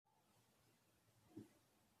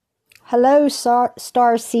Hello,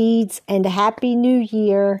 star seeds, and Happy New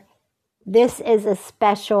Year. This is a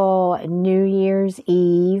special New Year's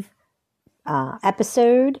Eve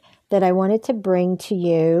episode that I wanted to bring to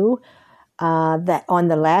you that on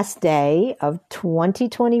the last day of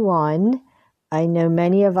 2021. I know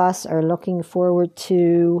many of us are looking forward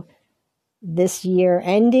to this year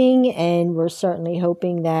ending, and we're certainly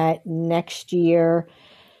hoping that next year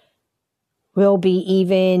will be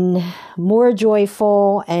even more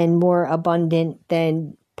joyful and more abundant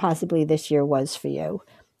than possibly this year was for you.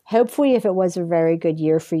 Hopefully, if it was a very good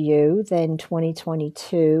year for you, then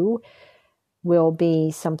 2022 will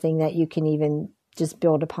be something that you can even just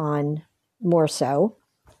build upon more so.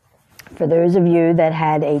 For those of you that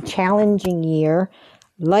had a challenging year,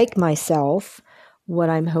 like myself, what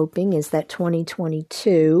I'm hoping is that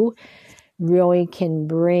 2022 really can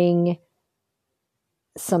bring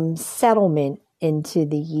some settlement into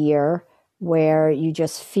the year where you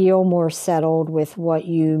just feel more settled with what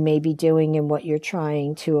you may be doing and what you're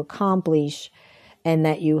trying to accomplish, and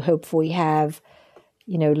that you hopefully have,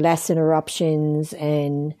 less interruptions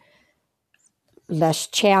and less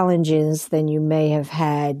challenges than you may have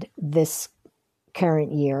had this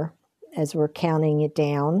current year as we're counting it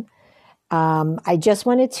down. I just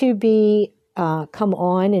wanted to come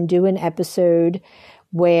on and do an episode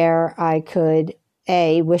where I could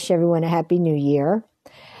wish everyone a Happy New Year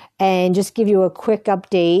and just give you a quick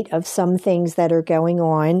update of some things that are going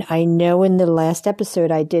on. I know in the last episode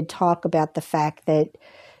I did talk about the fact that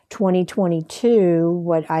 2022,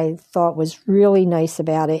 what I thought was really nice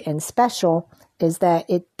about it and special is that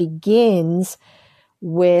it begins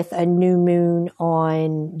with a new moon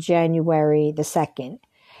on January the 2nd.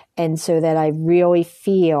 And so that I really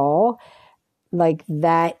feel like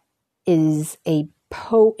that is a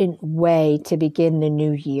potent way to begin the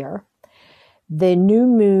new year. The new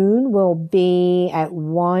moon will be at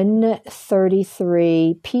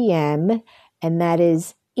 1:33 p.m. and that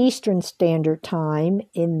is Eastern Standard Time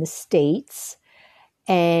in the States.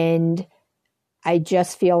 And I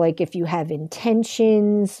just feel like if you have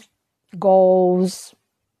intentions, goals,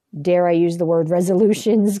 dare I use the word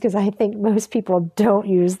resolutions, because I think most people don't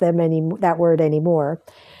use that word anymore.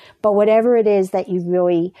 But whatever it is that you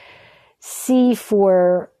really see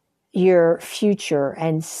for your future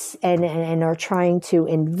and are trying to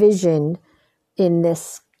envision in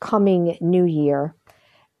this coming new year,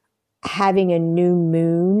 having a new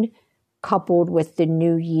moon coupled with the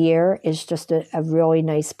new year is just a really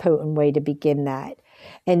nice, potent way to begin that.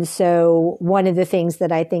 And so one of the things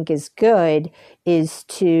that I think is good is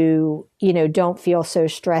to, don't feel so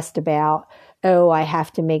stressed about, I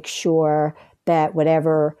have to make sure that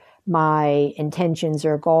whatever my intentions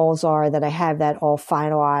or goals are, that I have that all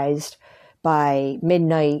finalized by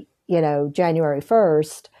midnight, January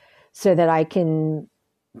 1st, so that I can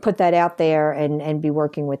put that out there and be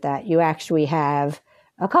working with that. You actually have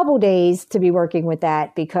a couple days to be working with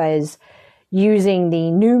that, because using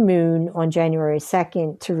the new moon on January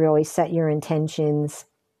 2nd to really set your intentions,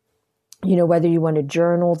 whether you want to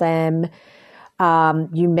journal them,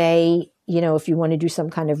 you may, if you want to do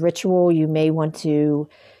some kind of ritual, you may want to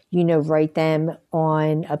write them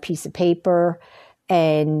on a piece of paper.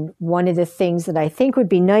 And one of the things that I think would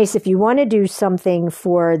be nice, if you want to do something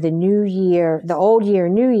for the new year, the old year,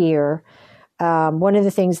 new year, one of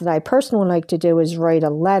the things that I personally like to do is write a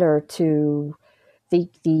letter to the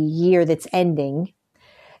year that's ending.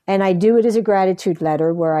 And I do it as a gratitude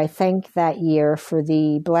letter where I thank that year for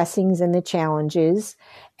the blessings and the challenges.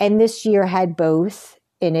 And this year had both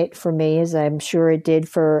in it for me, as I'm sure it did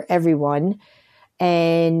for everyone.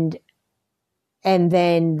 And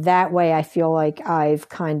then that way I feel like I've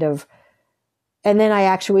and then I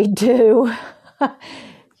actually do,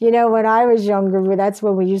 when I was younger, that's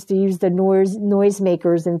when we used to use the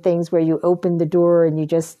noisemakers and things where you open the door and you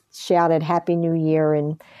just shouted Happy New Year.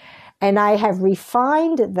 And I have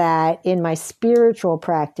refined that in my spiritual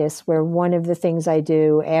practice, where one of the things I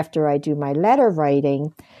do after I do my letter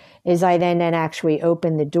writing is I then actually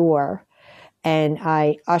open the door and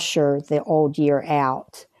I usher the old year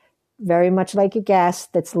out, very much like a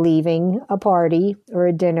guest that's leaving a party or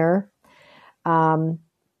a dinner, or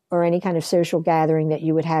any kind of social gathering that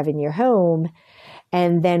you would have in your home.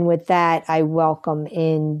 And then with that, I welcome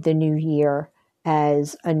in the new year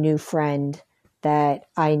as a new friend that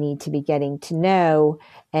I need to be getting to know,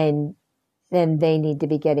 and then they need to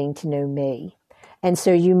be getting to know me. And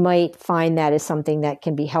so you might find that as something that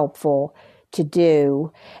can be helpful to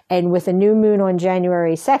do. And with a new moon on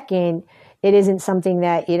January 2nd, it isn't something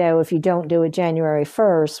that, if you don't do it January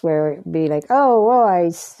 1st, where it'd be like,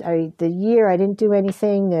 the year I didn't do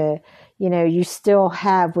anything, you still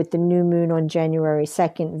have with the new moon on January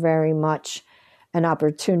 2nd very much an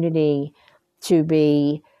opportunity to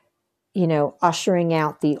be, ushering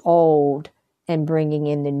out the old and bringing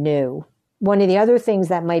in the new. One of the other things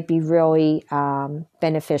that might be really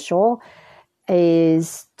beneficial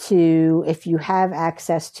is if you have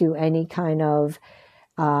access to any kind of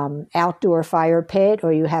outdoor fire pit,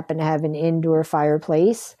 or you happen to have an indoor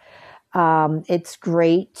fireplace, it's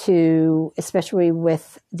great to, especially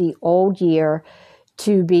with the old year,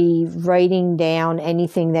 to be writing down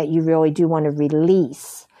anything that you really do want to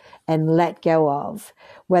release and let go of,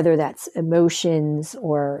 whether that's emotions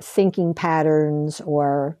or thinking patterns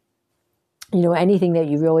or, anything that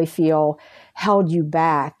you really feel held you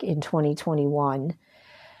back in 2021,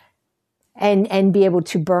 and be able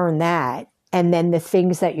to burn that. And then the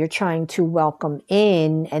things that you're trying to welcome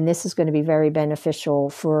in, and this is going to be very beneficial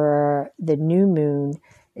for the new moon,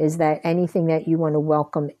 is that anything that you want to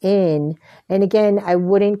welcome in, and again, I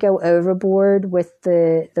wouldn't go overboard with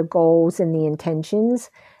the goals and the intentions.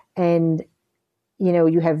 And,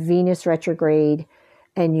 you have Venus retrograde,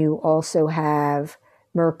 and you also have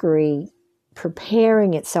Mercury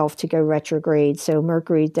preparing itself to go retrograde. So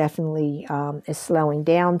Mercury definitely is slowing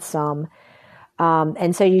down some.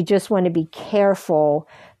 And so you just want to be careful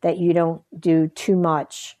that you don't do too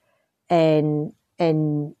much and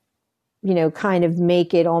kind of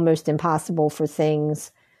make it almost impossible for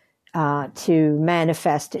things to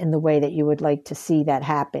manifest in the way that you would like to see that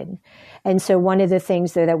happen. And so one of the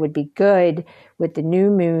things that would be good with the new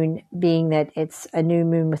moon, being that it's a new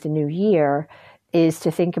moon with a new year, is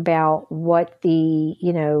to think about what the,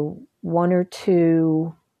 1 or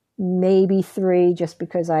 2, maybe 3, just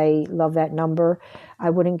because I love that number. I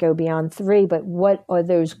wouldn't go beyond 3, but what are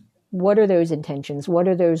those intentions? What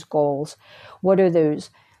are those goals? What are those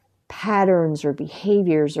patterns or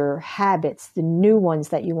behaviors or habits, the new ones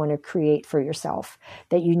that you want to create for yourself,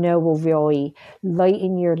 that will really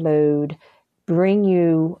lighten your load, bring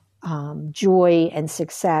you joy and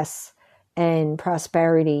success and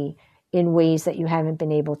prosperity in ways that you haven't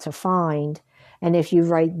been able to find. And if you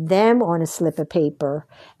write them on a slip of paper,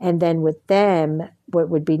 and then with them, what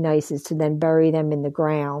would be nice is to then bury them in the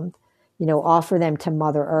ground, offer them to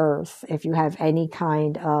Mother Earth. If you have any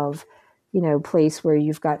kind of, place where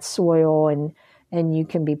you've got soil and you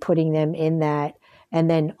can be putting them in that, and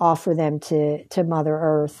then offer them to Mother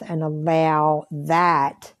Earth and allow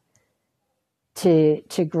that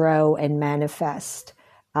to grow and manifest.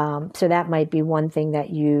 So that might be one thing that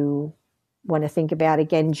you want to think about.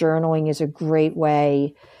 Again, journaling is a great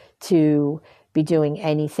way to be doing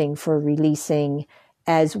anything for releasing,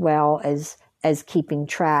 as well as keeping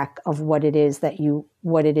track of what it is that you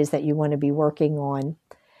want to be working on.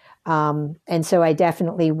 And so I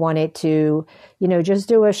definitely wanted to, just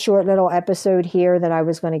do a short little episode here that I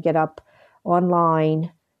was going to get up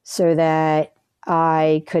online so that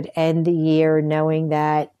I could end the year knowing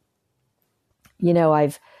that,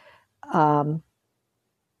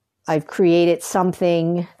 I've created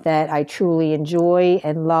something that I truly enjoy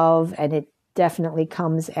and love, and it definitely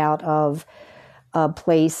comes out of a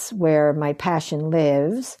place where my passion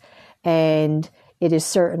lives. And it is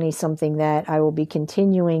certainly something that I will be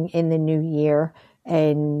continuing in the new year,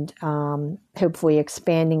 and hopefully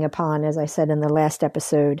expanding upon, as I said in the last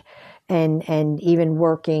episode, and even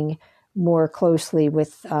working more closely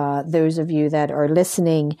with those of you that are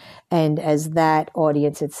listening, and as that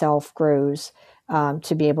audience itself grows,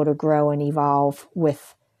 to be able to grow and evolve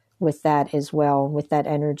with that as well, with that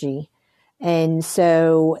energy. And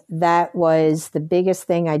so that was the biggest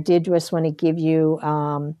thing. I did just want to give you,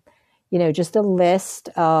 just a list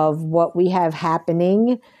of what we have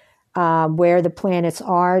happening, where the planets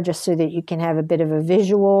are, just so that you can have a bit of a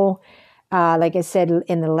visual. Like I said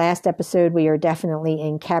in the last episode, we are definitely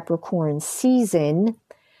in Capricorn season,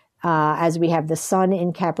 as we have the sun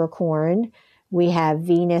in Capricorn. We have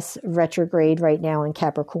Venus retrograde right now in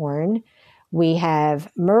Capricorn. We have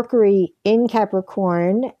Mercury in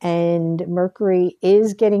Capricorn, and Mercury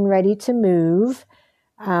is getting ready to move.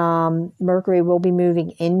 Mercury will be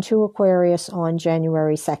moving into Aquarius on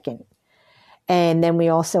January 2nd. And then we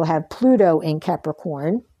also have Pluto in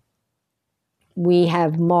Capricorn. We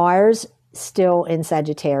have Mars still in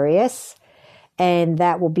Sagittarius, and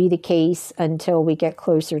that will be the case until we get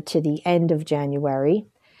closer to the end of January.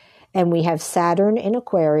 And we have Saturn in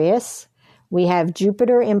Aquarius. We have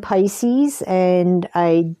Jupiter in Pisces, and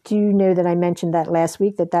I do know that I mentioned that last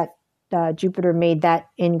week, that Jupiter made that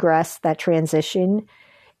ingress, that transition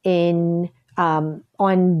on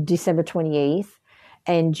December 28th.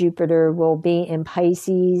 And Jupiter will be in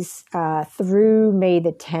Pisces through May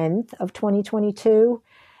the 10th of 2022.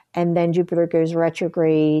 And then Jupiter goes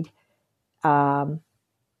retrograde and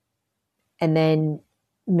then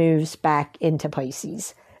moves back into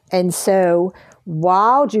Pisces. And so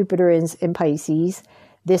while Jupiter is in Pisces,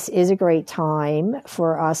 this is a great time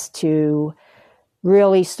for us to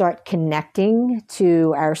really start connecting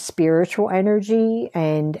to our spiritual energy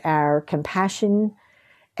and our compassion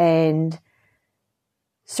and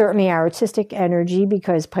certainly our artistic energy,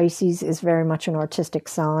 because Pisces is very much an artistic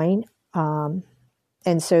sign. And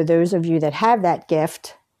so those of you that have that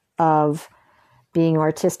gift of being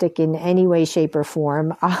artistic in any way, shape, or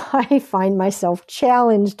form, I find myself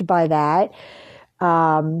challenged by that,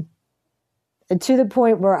 to the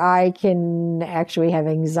point where I can actually have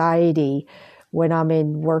anxiety when I'm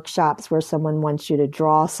in workshops where someone wants you to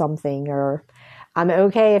draw something, or I'm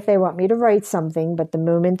okay if they want me to write something, but the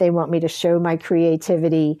moment they want me to show my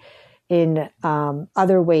creativity in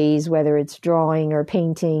other ways, whether it's drawing or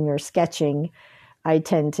painting or sketching, I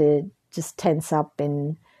tend to just tense up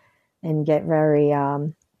and get very,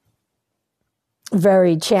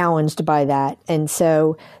 very challenged by that. And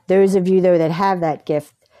so those of you, though, that have that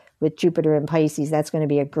gift with Jupiter and Pisces, that's going to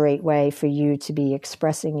be a great way for you to be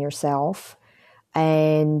expressing yourself.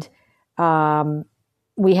 And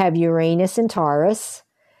we have Uranus and Taurus.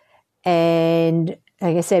 And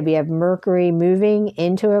like I said, we have Mercury moving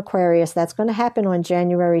into Aquarius. That's going to happen on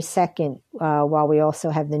January 2nd, while we also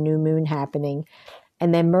have the new moon happening.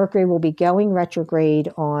 And then Mercury will be going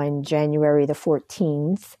retrograde on January the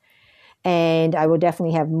 14th. And I will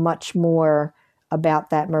definitely have much more about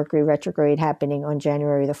that Mercury retrograde happening on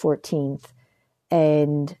January the 14th.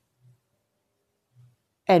 And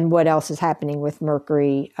what else is happening with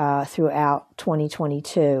Mercury throughout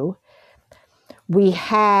 2022. We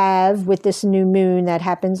have, with this new moon that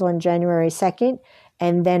happens on January 2nd,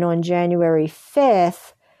 and then on January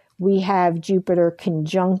 5th, we have Jupiter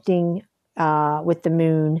conjuncting with the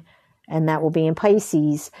moon, and that will be in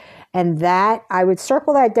Pisces. And that, I would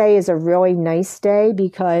circle that day as a really nice day,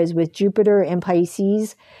 because with Jupiter in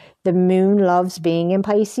Pisces, the moon loves being in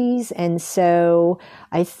Pisces. And so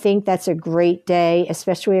I think that's a great day,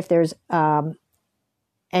 especially if there's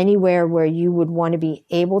anywhere where you would want to be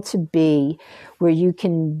able to be, where you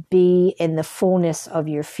can be in the fullness of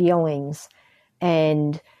your feelings.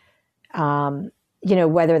 And,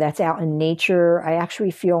 whether that's out in nature, I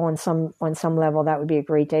actually feel on some level that would be a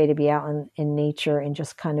great day to be out in nature and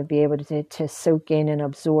just kind of be able to soak in and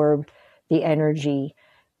absorb the energy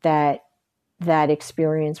that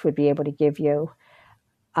experience would be able to give you.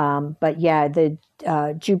 But yeah, the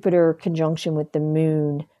Jupiter conjunction with the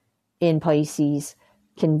moon in Pisces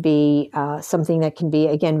can be something that can be,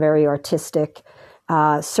 again, very artistic.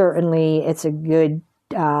 Certainly it's a good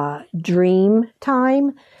dream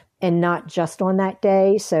time, and not just on that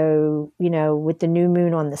day. So, with the new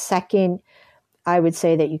moon on the 2nd, I would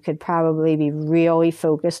say that you could probably be really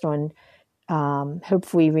focused on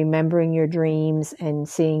hopefully remembering your dreams and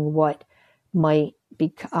seeing what might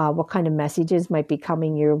be, what kind of messages might be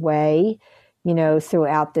coming your way,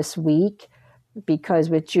 throughout this week. Because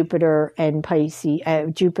with Jupiter and Pisces,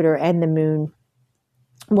 Jupiter and the moon,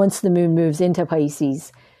 once the moon moves into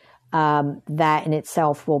Pisces, that in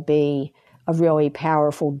itself will be a really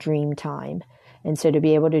powerful dream time. And so to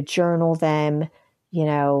be able to journal them,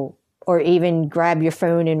 or even grab your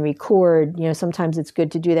phone and record, sometimes it's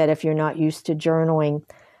good to do that if you're not used to journaling,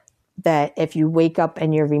 that if you wake up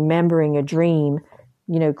and you're remembering a dream,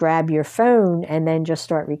 grab your phone and then just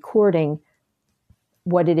start recording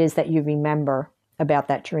what it is that you remember about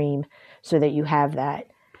that dream so that you have that.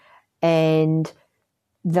 And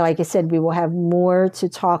like I said, we will have more to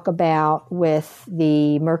talk about with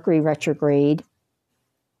the Mercury retrograde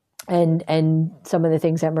and some of the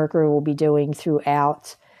things that Mercury will be doing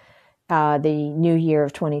throughout the new year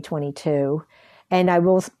of 2022. And I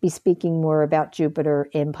will be speaking more about Jupiter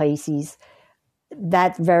in Pisces.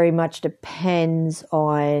 That very much depends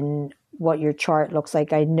on what your chart looks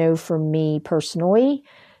like. I know for me personally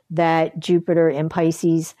that Jupiter in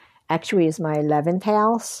Pisces actually is my 11th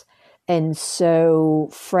house. And so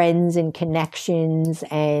friends and connections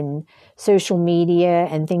and social media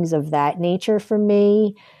and things of that nature for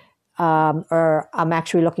me, or I'm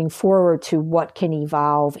actually looking forward to what can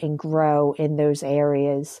evolve and grow in those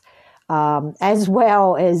areas. As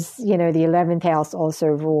well as, the 11th house also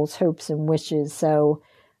rules hopes and wishes. So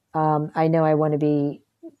I know I want to be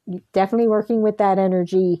definitely working with that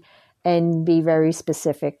energy and be very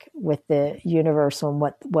specific with the universe on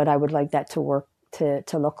what I would like that to work to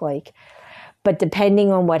look like. But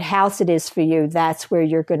depending on what house it is for you, that's where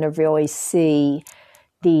you're going to really see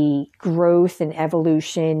the growth and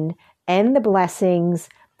evolution and the blessings.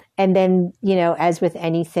 And then, as with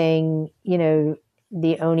anything,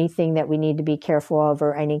 the only thing that we need to be careful of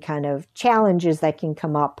are any kind of challenges that can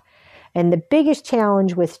come up. And the biggest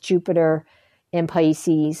challenge with Jupiter in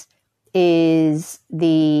Pisces is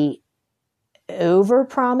the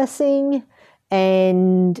over-promising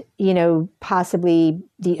and, possibly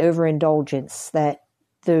the overindulgence, that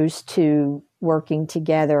those two working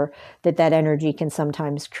together, that energy can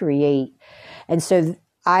sometimes create. And so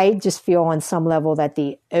I just feel on some level that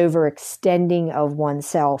the overextending of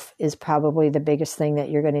oneself is probably the biggest thing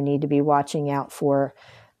that you're going to need to be watching out for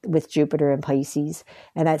with Jupiter and Pisces.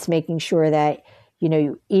 And that's making sure that,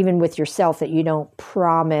 even with yourself, that you don't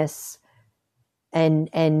promise.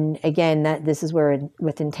 And again, that this is where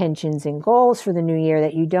with intentions and goals for the new year,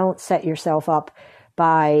 that you don't set yourself up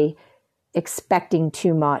by expecting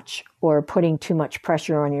too much or putting too much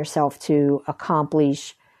pressure on yourself to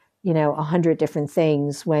accomplish 100 different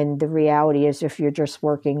things, when the reality is, if you're just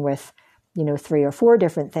working with 3 or 4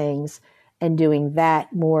 different things and doing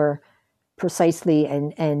that more precisely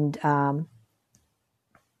and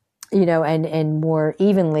more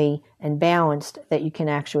evenly and balanced, that you can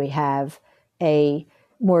actually have a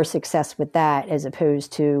more success with that, as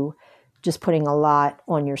opposed to just putting a lot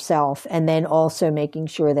on yourself. And then also making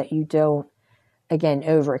sure that you don't, again,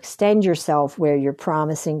 overextend yourself where you're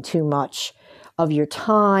promising too much of your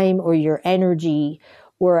time or your energy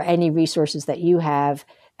or any resources that you have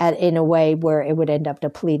in a way where it would end up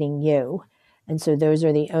depleting you. And so those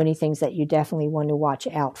are the only things that you definitely want to watch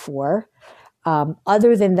out for.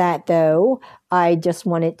 Other than that, though, I just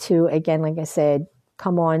wanted to, again, like I said,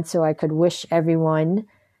 come on so I could wish everyone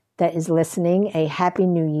that is listening a happy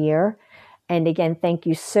new year. And again, thank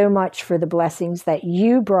you so much for the blessings that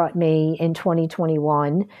you brought me in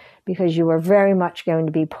 2021, because you are very much going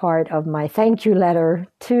to be part of my thank you letter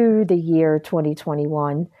to the year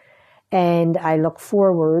 2021. And I look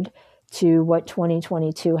forward to what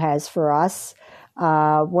 2022 has for us.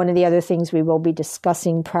 One of the other things we will be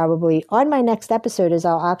discussing probably on my next episode is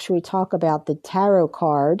I'll actually talk about the tarot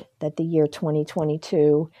card that the year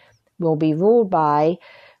 2022 will be ruled by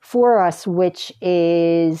for us, which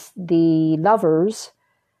is the Lovers.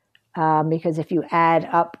 Because if you add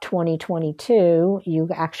up 2022, you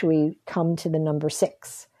actually come to the number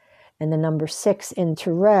 6. And the number 6 in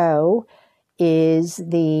Tarot is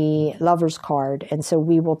the Lovers card. And so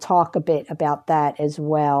we will talk a bit about that as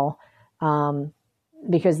well,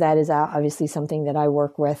 because that is obviously something that I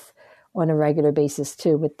work with on a regular basis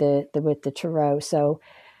too with the Tarot. So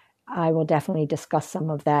I will definitely discuss some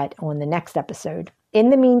of that on the next episode. In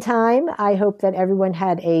the meantime, I hope that everyone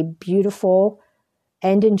had a beautiful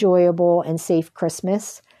and enjoyable and safe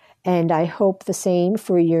Christmas. And I hope the same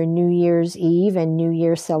for your New Year's Eve and New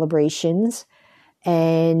Year celebrations.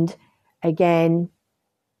 And again,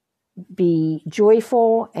 be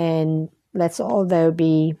joyful, and let's all, though,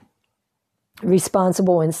 be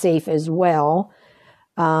responsible and safe as well.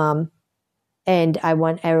 And I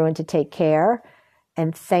want everyone to take care.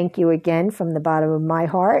 And thank you again from the bottom of my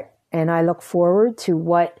heart. And I look forward to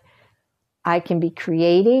what I can be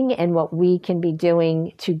creating and what we can be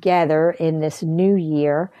doing together in this new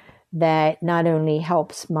year, that not only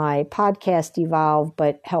helps my podcast evolve,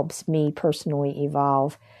 but helps me personally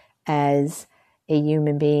evolve as a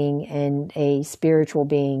human being and a spiritual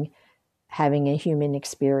being having a human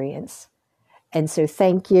experience. And so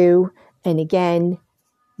thank you. And again,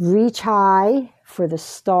 reach high, for the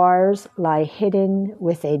stars lie hidden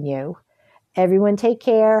within you. Everyone take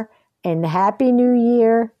care and Happy New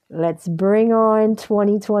Year. Let's bring on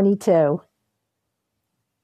 2022.